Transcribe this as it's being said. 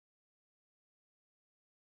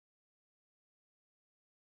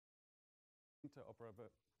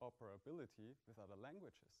interoperability with other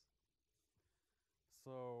languages.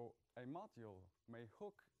 So a module may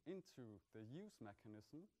hook into the use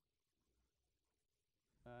mechanism,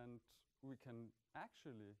 and we can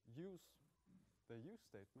actually use the use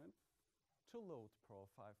statement to load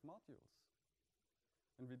Perl5 modules.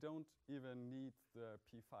 And we don't even need the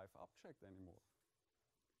P5 object anymore.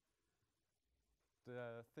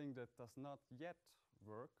 The thing that does not yet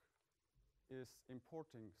work is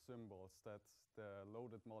importing symbols that the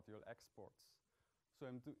loaded module exports. So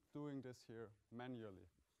I'm doing this here manually.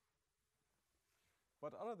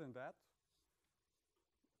 But other than that,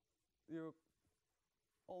 you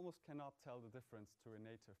almost cannot tell the difference to a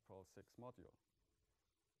native Perl6 module.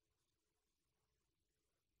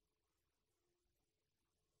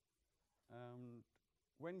 And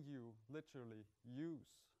when you literally use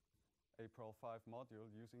a Perl5 module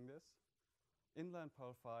using this, inline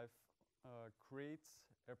Perl5 creates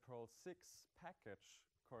a Perl6 package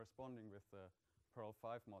corresponding with the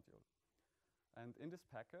Perl5 module. And in this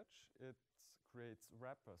package, it creates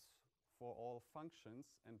wrappers for all functions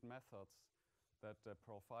and methods that the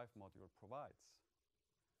Perl5 module provides.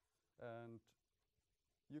 And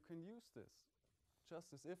you can use this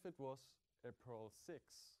just as if it was a Perl6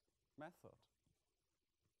 method.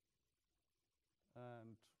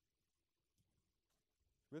 And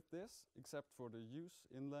with this, except for the use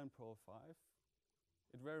inline Perl5,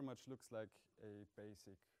 it very much looks like a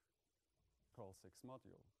basic Perl6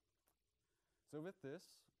 module. So with this,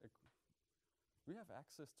 we have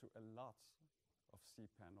access to a lot of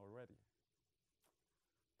CPAN already.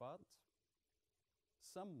 But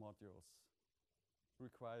some modules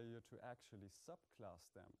require you to actually subclass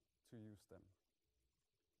them to use them.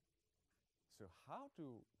 So how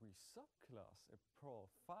do we subclass a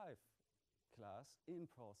Perl5 class in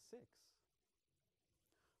Perl6?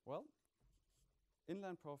 Well,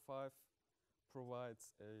 inline Perl5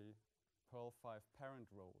 provides a Perl5 parent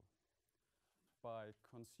role. By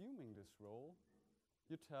consuming this role,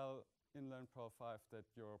 you tell inline Perl5 that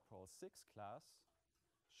your Perl6 class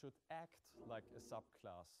should act like a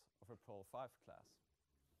subclass of a Perl5 class.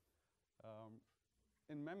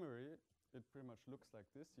 In memory, it pretty much looks like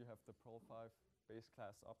this. You have the Perl5 base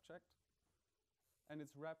class object, and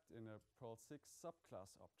it's wrapped in a Perl6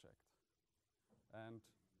 subclass object. And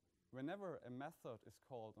whenever a method is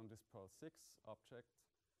called on this Perl6 object,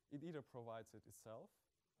 it either provides it itself,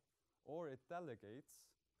 or it delegates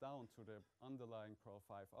down to the underlying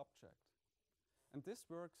Perl5 object. And this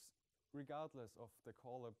works regardless of the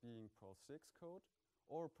caller being Perl6 code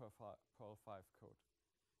or Perl5 code.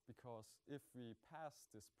 Because if we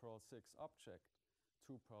pass this Perl6 object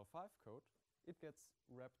to Perl5 code, it gets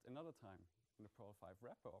wrapped another time in the Perl5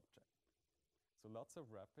 wrapper object. So lots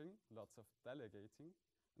of wrapping, lots of delegating,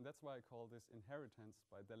 and that's why I call this inheritance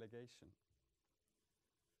by delegation.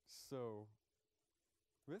 So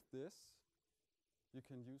with this, you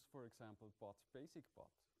can use, for example, basic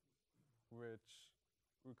bot, which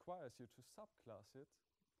requires you to subclass it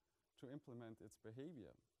to implement its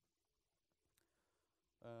behavior.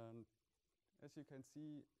 And as you can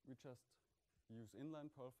see, we just use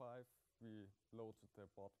inline Perl5, we load the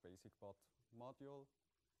basic bot module,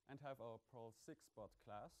 and have our Perl6 bot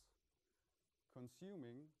class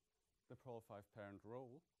consuming the Perl5 parent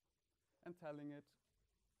role and telling it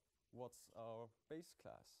what's our base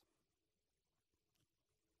class.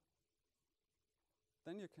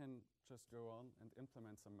 Then you can just go on and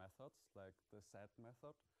implement some methods, like the set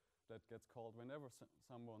method, that gets called whenever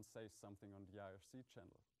someone says something on the IRC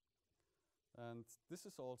channel. And this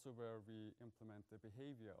is also where we implement the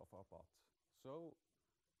behavior of our bot. So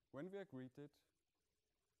when we are greeted,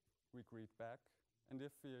 we greet back, and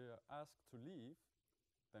if we are asked to leave,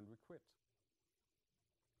 then we quit.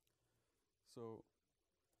 So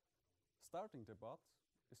starting the bot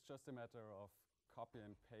is just a matter of copy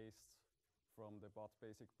and paste from the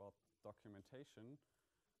basic bot documentation,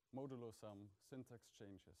 modulo some syntax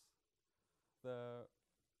changes. The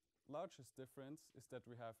largest difference is that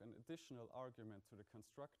we have an additional argument to the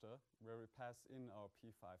constructor where we pass in our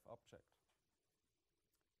P5 object.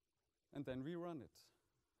 And then we run it.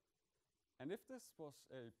 And if this was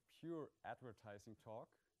a pure advertising talk,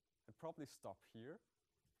 I'd probably stop here,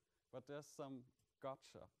 but there's some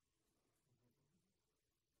gotcha.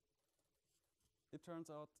 It turns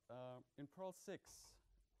out in Perl6,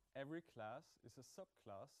 every class is a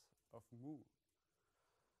subclass of mu.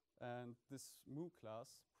 And this mu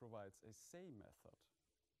class provides a say method.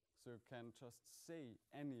 So you can just say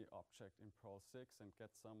any object in Perl6 and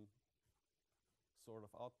get some sort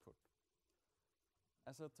of output.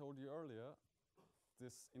 As I told you earlier,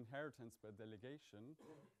 this inheritance by delegation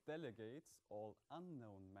delegates all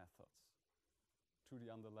unknown methods. to the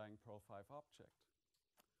underlying Perl5 object.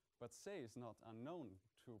 But say is not unknown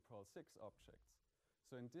to Perl6 objects.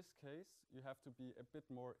 So in this case, you have to be a bit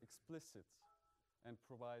more explicit and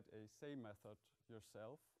provide a say method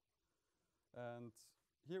yourself. And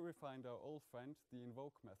here we find our old friend, the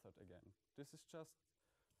invoke method again. This is just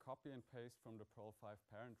copy and paste from the Perl5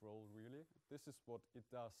 parent role, really. This is what it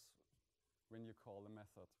does when you call a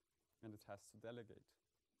method, and it has to delegate.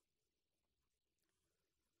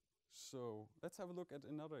 So let's have a look at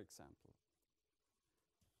another example.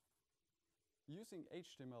 Using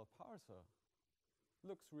HTML parser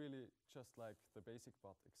looks really just like the basic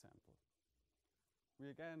bot example. We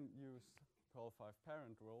again use Perl5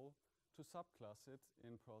 parent role to subclass it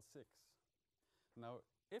in Perl6. Now,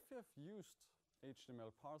 if you've used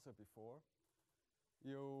HTML parser before,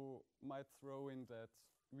 you might throw in that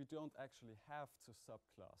we don't actually have to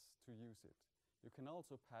subclass to use it. You can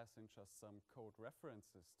also pass in just some code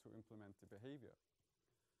references to implement the behavior.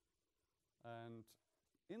 And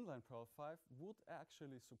inline Perl5 would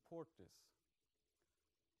actually support this.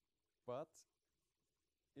 But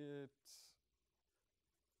it,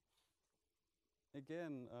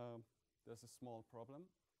 again, there's a small problem.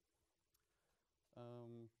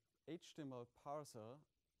 HTML parser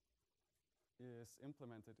is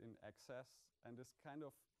implemented in XS and is kind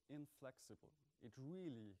of inflexible. It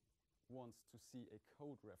really wants to see a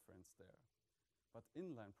code reference there. But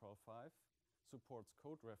inline Perl5 supports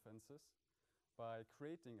code references by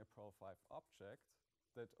creating a Perl5 object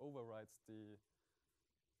that overrides the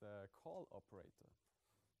call operator.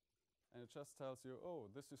 And it just tells you, oh,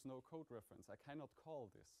 this is no code reference. I cannot call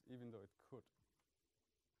this, even though it could.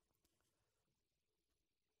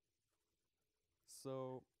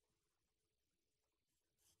 So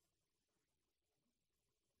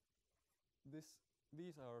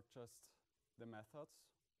these are just the methods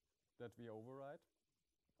that we override.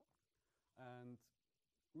 And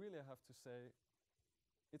really I have to say,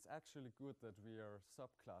 it's actually good that we are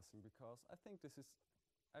subclassing, because I think this is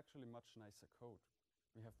actually much nicer code.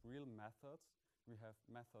 We have real methods. We have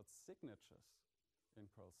method signatures in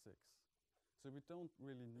Perl6. So we don't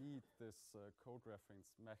really need this code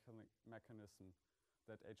reference mechanism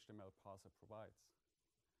that HTML parser provides.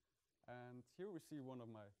 And here we see one of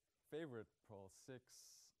my favorite Perl6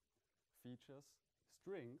 features.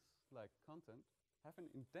 Strings, like content, have an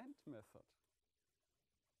indent method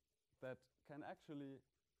that can actually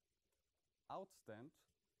outstand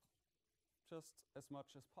just as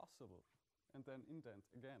much as possible, and then indent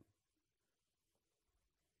again.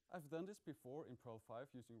 I've done this before in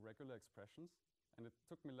Perl5 using regular expressions, and it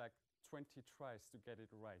took me like 20 tries to get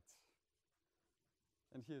it right.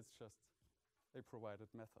 And here's just a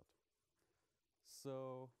provided method.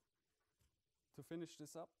 So to finish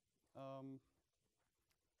this up,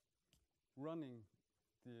 running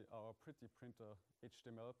our pretty printer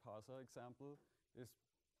HTML parser example is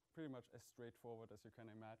pretty much as straightforward as you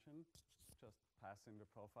can imagine. Just pass in the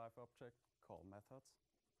Perl5 object, call methods.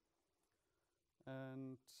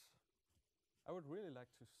 And I would really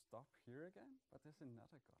like to stop here again, but there's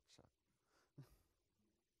another gotcha.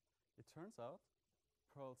 It turns out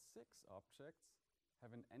Perl6 objects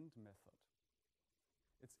have an end method.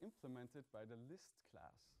 It's implemented by the list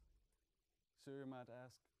class. So you might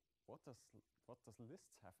ask, what does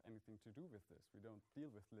lists have anything to do with this? We don't deal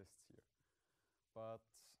with lists here. But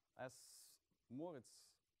as Moritz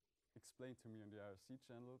explained to me on the IRC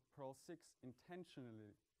channel, Perl6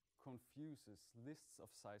 intentionally confuses lists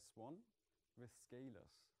of size 1 with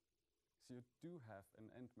scalars. So you do have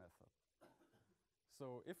an end method.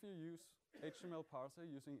 So if you use HTML parser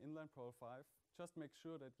using inline Perl5, just make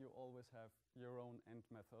sure that you always have your own end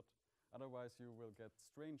method. Otherwise you will get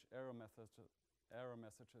strange error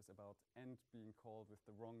messages about end being called with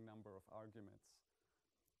the wrong number of arguments.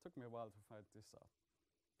 Took me a while to find this out.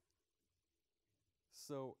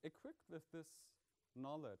 So equipped with this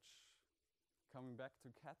knowledge, coming back to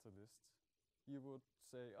Catalyst, you would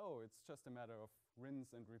say, oh, it's just a matter of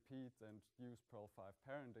rinse and repeat and use Perl5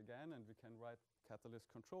 parent again, and we can write Catalyst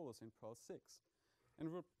controllers in Perl6. And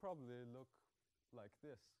it would probably look like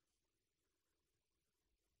this.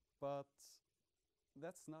 But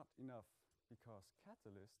that's not enough, because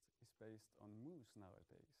Catalyst is based on Moose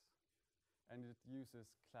nowadays. And it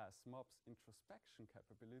uses class mobs introspection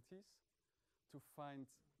capabilities to find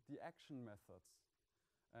the action methods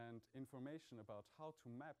and information about how to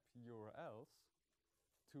map URLs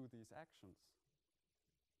to these actions.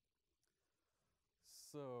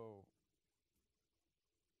 So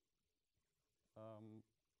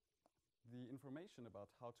the information about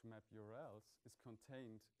how to map URLs is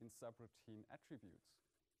contained in subroutine attributes.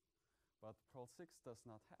 But Perl6 does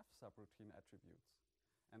not have subroutine attributes.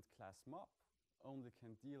 And class mob only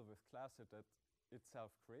can deal with classes that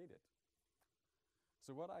itself created.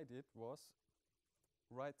 So what I did was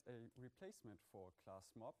write a replacement for class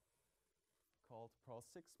mob called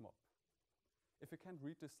Perl6 mob. If you can't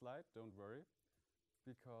read this slide, don't worry,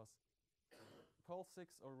 because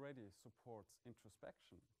Perl6 already supports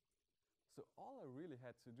introspection. So all I really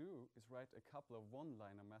had to do is write a couple of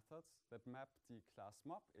one-liner methods that map the class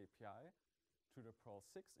mob API to the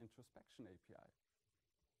Perl6 introspection API.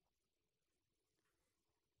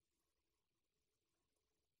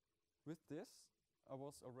 With this, I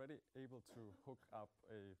was already able to hook up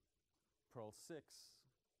a Perl6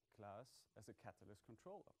 class as a catalyst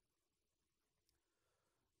controller.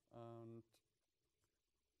 And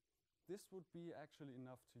this would be actually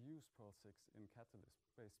enough to use Perl6 in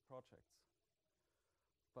catalyst-based projects.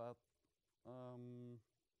 But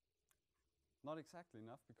not exactly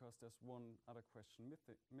enough, because there's one other question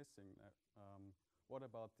missing. What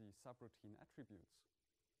about the subroutine attributes?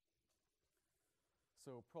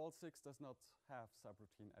 So Perl6 does not have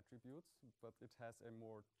subroutine attributes, but it has a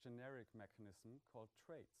more generic mechanism called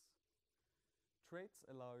traits. Traits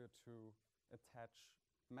allow you to attach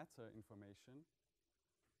meta information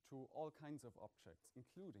to all kinds of objects,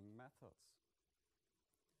 including methods.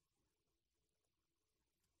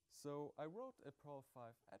 So I wrote a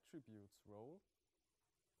Perl5 attributes role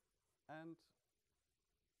and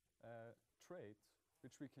a trait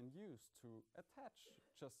which we can use to attach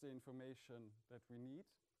just the information that we need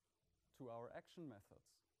to our action methods.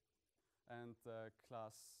 And the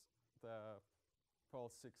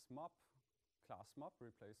Perl6 mob, class mob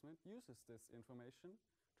replacement uses this information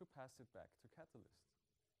to pass it back to Catalyst.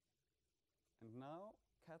 And now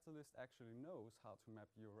Catalyst actually knows how to map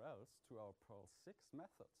URLs to our Perl6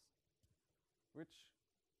 methods, which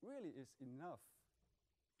really is enough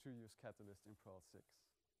to use Catalyst in Perl6.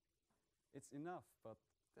 It's enough, but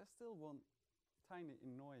there's still one tiny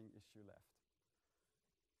annoying issue left.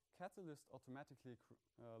 Catalyst automatically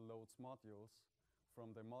loads modules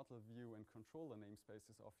from the model view and controller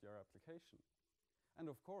namespaces of your application. And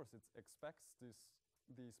of course, it expects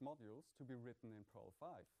these modules to be written in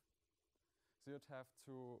Perl5. So you'd have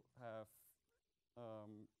to have,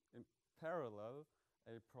 in parallel,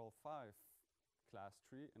 a Perl5 class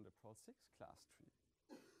tree and a Perl6 class tree.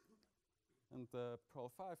 And the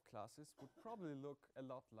Perl5 classes would probably look a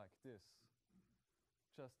lot like this.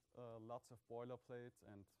 Just lots of boilerplate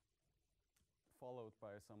and followed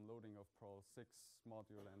by some loading of Perl6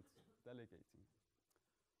 module and delegating.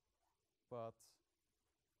 But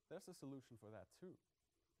there's a solution for that too.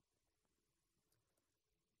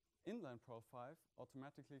 Inline Perl5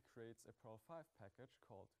 automatically creates a Perl5 package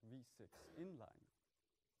called v6 inline.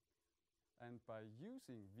 And by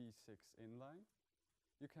using v6 inline,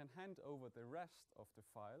 you can hand over the rest of the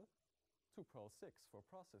file to Perl6 for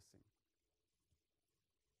processing.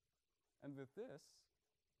 And with this,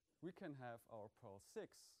 we can have our Perl6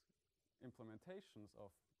 implementations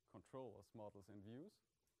of controllers, models, and views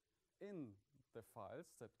in the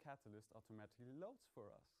files that Catalyst automatically loads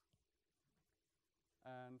for us.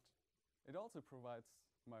 And it also provides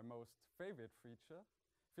my most favorite feature.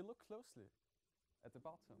 If you look closely at the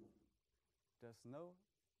bottom, there's no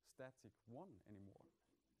static 1 anymore,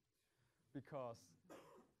 because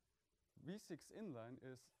v6 inline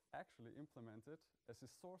is actually implemented as a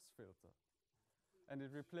source filter, and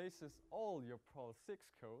it replaces all your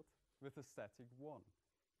Perl6 code with a static 1.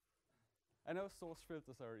 I know source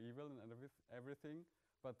filters are evil and everything,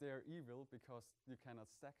 but they are evil because you cannot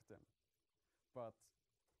stack them. But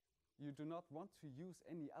you do not want to use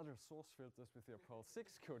any other source filters with your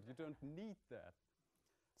Perl6 code. You don't need that.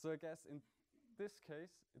 So I guess in this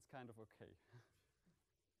case, it's kind of okay.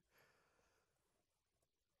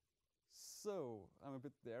 So I'm a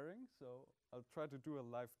bit daring, so I'll try to do a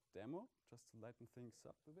live demo just to lighten things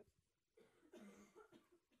up a bit.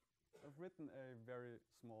 I've written a very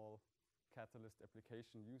small Catalyst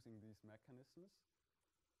application using these mechanisms.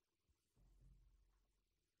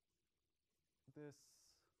 This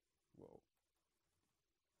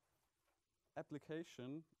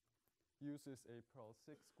application uses a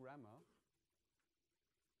Perl6 grammar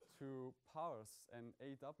to parse an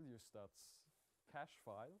AW_STUDS cache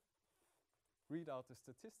file, read out the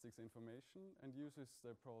statistics information, and uses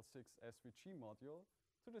the Perl6 SVG module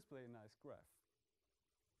to display a nice graph.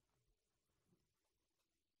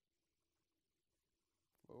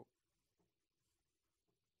 Whoa.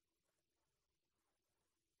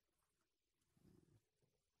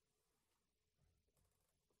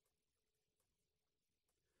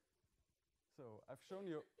 So I've shown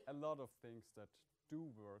you a lot of things that do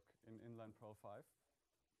work in inline Perl5.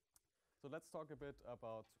 So let's talk a bit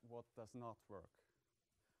about what does not work.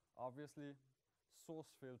 Obviously,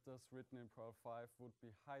 source filters written in Perl 5 would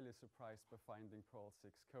be highly surprised by finding Perl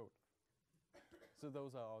 6 code. So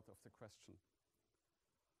those are out of the question.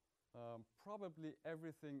 Probably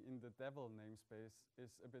everything in the devil namespace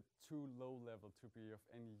is a bit too low level to be of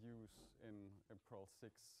any use in a Perl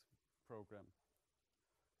 6 program.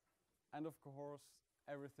 And of course,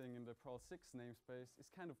 everything in the Perl 6 namespace is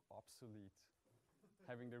kind of obsolete,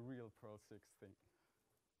 having the real Perl 6 thing.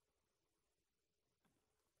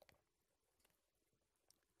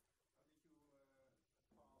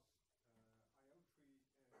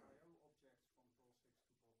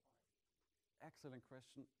 Excellent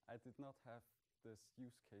question. I did not have this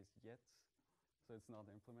use case yet, so it's not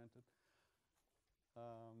implemented.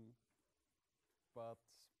 But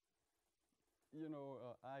you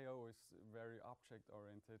know, I/O is very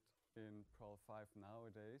object-oriented in Perl 5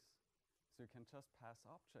 nowadays, so you can just pass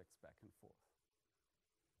objects back and forth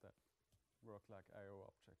that work like I/O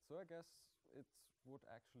objects. So I guess it would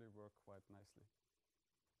actually work quite nicely.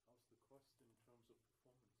 How's the cost in terms of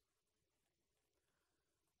performance?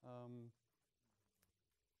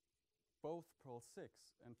 Both Perl 6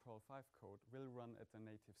 and Perl 5 code will run at the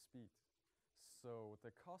native speed. So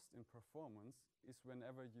the cost in performance is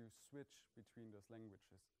whenever you switch between those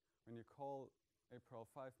languages. When you call a Perl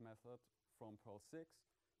 5 method from Perl 6,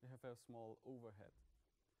 you have a small overhead.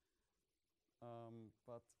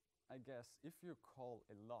 But I guess if you call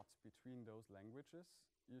a lot between those languages,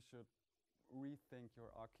 you should rethink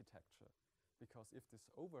your architecture. Because if this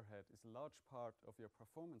overhead is a large part of your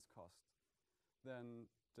performance cost, then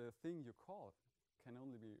the thing you call can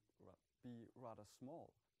only be rather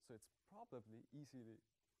small. So it's probably easy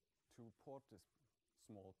to port this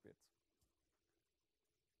small bit.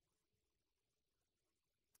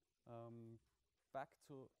 Back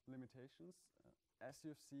to limitations. As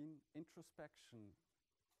you've seen, introspection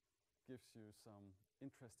gives you some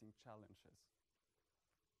interesting challenges,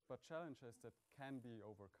 but challenges that can be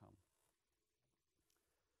overcome.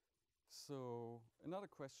 So another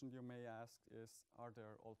question you may ask is, are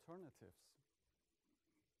there alternatives?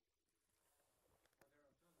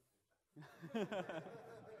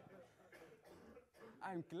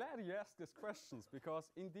 I'm glad you asked these questions,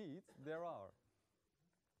 because indeed there are.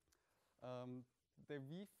 The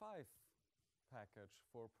V5 package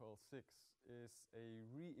for Perl 6 is a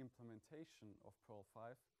re-implementation of Perl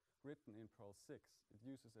 5 written in Perl 6. It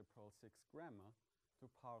uses a Perl 6 grammar to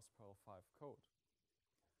parse Perl 5 code.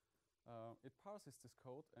 It parses this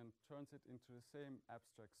code and turns it into the same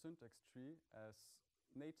abstract syntax tree as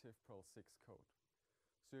native Perl 6 code.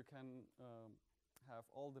 So you can have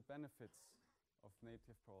all the benefits of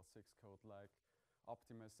native Perl 6 code, like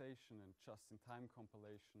optimization and just-in-time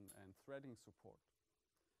compilation and threading support.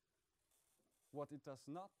 What it does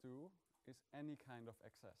not do is any kind of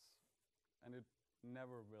access, and it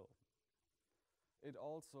never will. It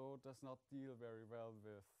also does not deal very well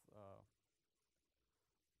with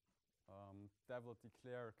devil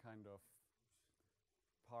declare kind of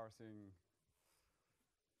parsing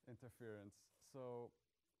interference. So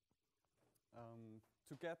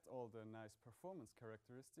to get all the nice performance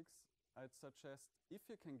characteristics, I'd suggest, if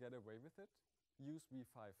you can get away with it, use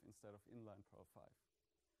V5 instead of inline Perl 5.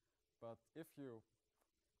 But if you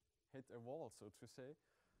hit a wall, so to say,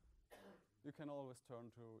 you can always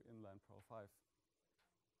turn to inline Perl 5.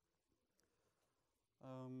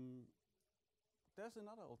 There's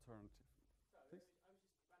another alternative. Please? I was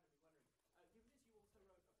just randomly wondering, given as you also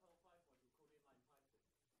wrote a Perl 5 module called inline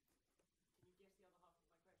Python, can you guess the other half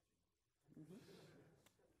of my question?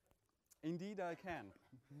 Indeed, I can.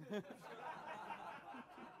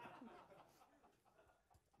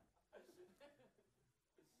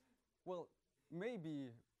 Well,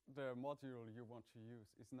 maybe the module you want to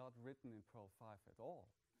use is not written in Perl 5 at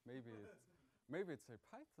all. Maybe it's a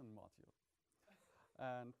Python module.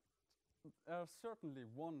 And there's certainly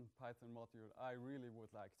one Python module I really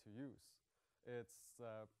would like to use. It's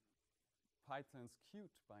Python's Qt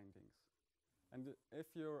bindings. And if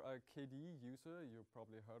you're a KDE user, you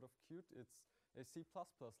probably heard of Qt. It's a C++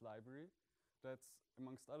 library that's,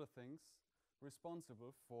 amongst other things,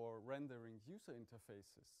 responsible for rendering user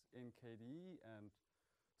interfaces in KDE and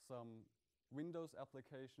some Windows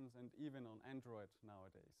applications and even on Android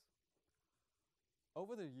nowadays.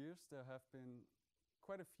 Over the years, there have been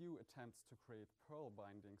quite a few attempts to create Perl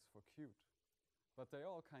bindings for Qt, but they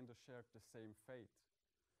all kind of shared the same fate.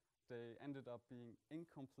 They ended up being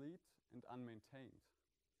incomplete and unmaintained.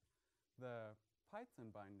 The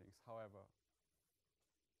Python bindings, however,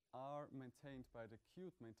 are maintained by the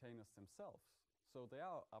Qt maintainers themselves, so they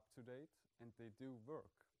are up to date and they do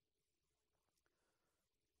work.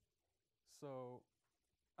 So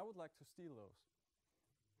I would like to steal those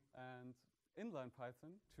and inline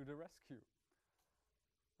Python to the rescue.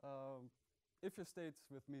 If you stayed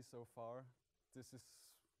with me so far, this is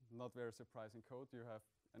not very surprising code. You have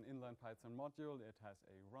an inline Python module, it has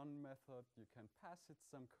a run method, you can pass it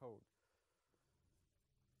some code.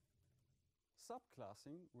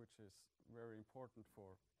 Subclassing, which is very important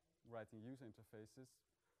for writing user interfaces,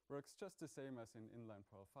 works just the same as in inline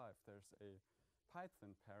Perl5. There's a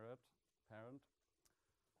Python parent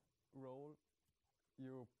role.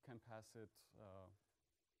 You can pass it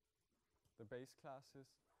the base classes.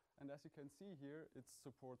 And as you can see here, it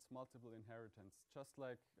supports multiple inheritance, just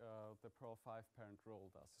like the Perl5 parent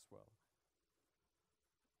role does as well.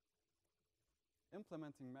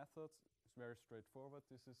 Implementing methods is very straightforward.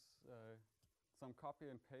 This is some copy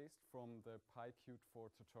and paste from the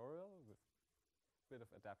PyQt4 tutorial with a bit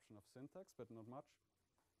of adaptation of syntax, but not much.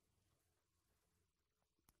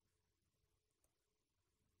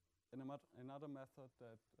 And another method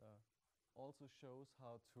that also shows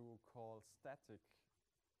how to call static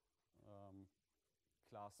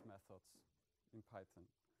class methods in Python.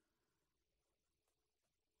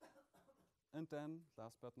 And then,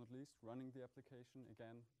 last but not least, running the application.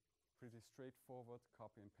 Again, pretty straightforward,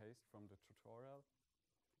 copy and paste from the tutorial.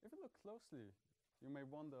 If you look closely, you may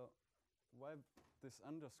wonder why this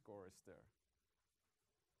underscore is there.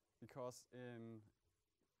 Because in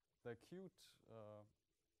the Qt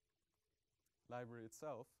library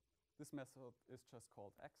itself, this method is just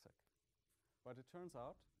called exec. But it turns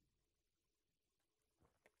out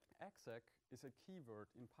exec is a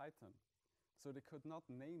keyword in Python. So they could not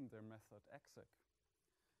name their method exec.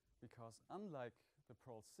 Because unlike the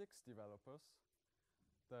Perl6 developers,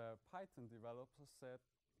 the Python developers said,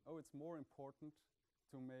 oh, it's more important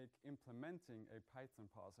to make implementing a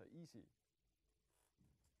Python parser easy.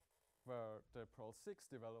 Where the Perl6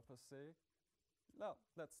 developers say, no,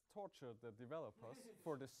 let's torture the developers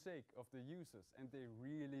for the sake of the users, and they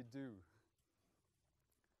really do.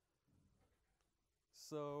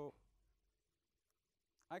 So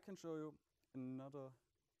I can show you another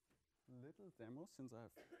little demo since I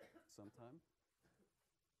have some time.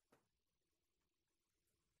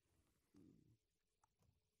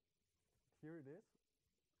 Here it is,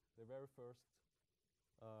 the very first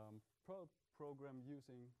Perl program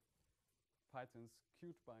using Python's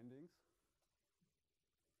Qt bindings.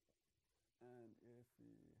 And if we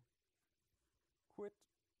quit,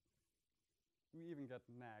 we even get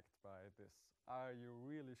nagged by this "are you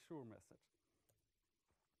really sure" message.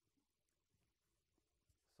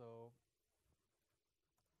 So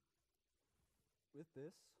with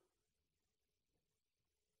this,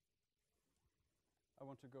 I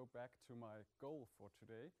want to go back to my goal for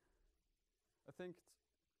today. I think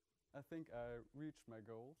I reached my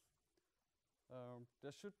goal.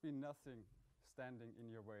 There should be nothing standing in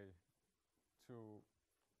your way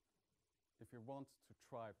if you want to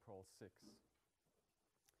try Perl6.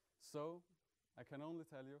 So I can only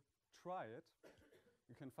tell you, try it.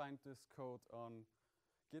 You can find this code on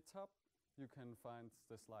GitHub. You can find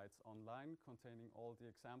the slides online containing all the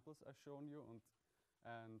examples I've shown you,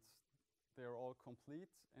 and they're all complete,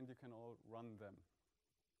 and you can all run them.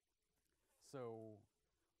 So,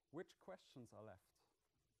 which questions are left?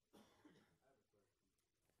 I have a question.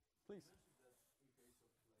 Please. You mentioned that in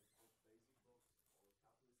case of like both basic blocks or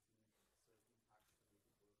catalyst, you need certain hacks to make it work with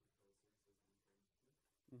Perl6 as we intended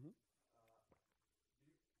to. Mm-hmm. So I think it would be nice to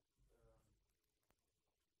have those hacks in Perl6 module ecosystem.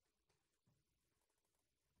 So the next time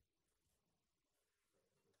somebody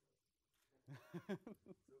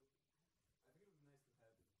wants to try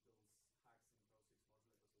Catalyst or bot basic, bot better, and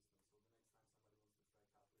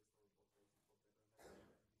then these things all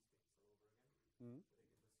over again, Mm-hmm.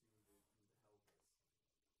 that they can just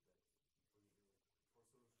use the helpers that for solutions for the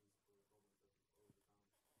problems that we've already found.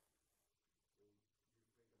 So do you think about putting those in the Perl6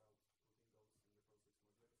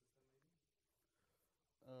 module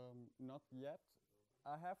ecosystem maybe? Not yet.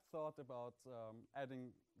 I have thought about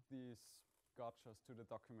adding these gotchas to the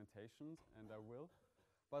documentation, and I will.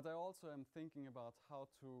 But I also am thinking about how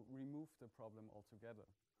to remove the problem altogether.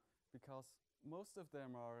 Because most of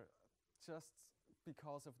them are just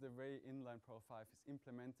because of the way inline Perl5 is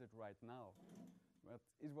implemented right now. But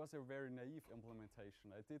it was a very naive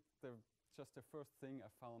implementation. I did just the first thing I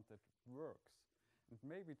found that works. And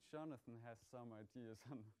maybe Jonathan has some ideas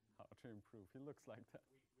on how to improve. He looks like that.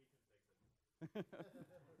 We can fix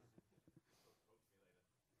it. Coach me later.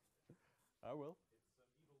 I will. It's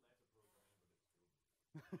some evil meta programming, but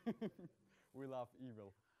it's true. We love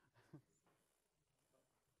evil.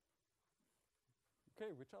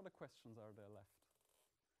 Okay, which other questions are there left?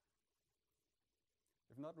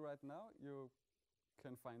 If not right now, you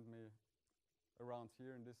can find me around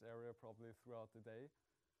here in this area probably throughout the day.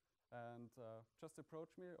 And just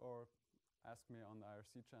approach me or ask me on the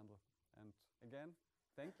IRC channel. And again,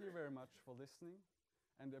 thank you very much for listening.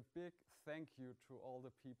 And a big thank you to all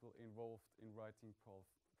the people involved in writing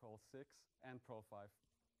Perl6 and Perl5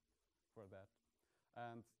 for that.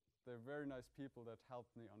 And the very nice people that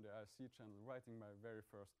helped me on the IRC channel writing my very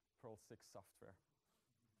first Perl6 software.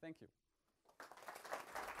 Thank you.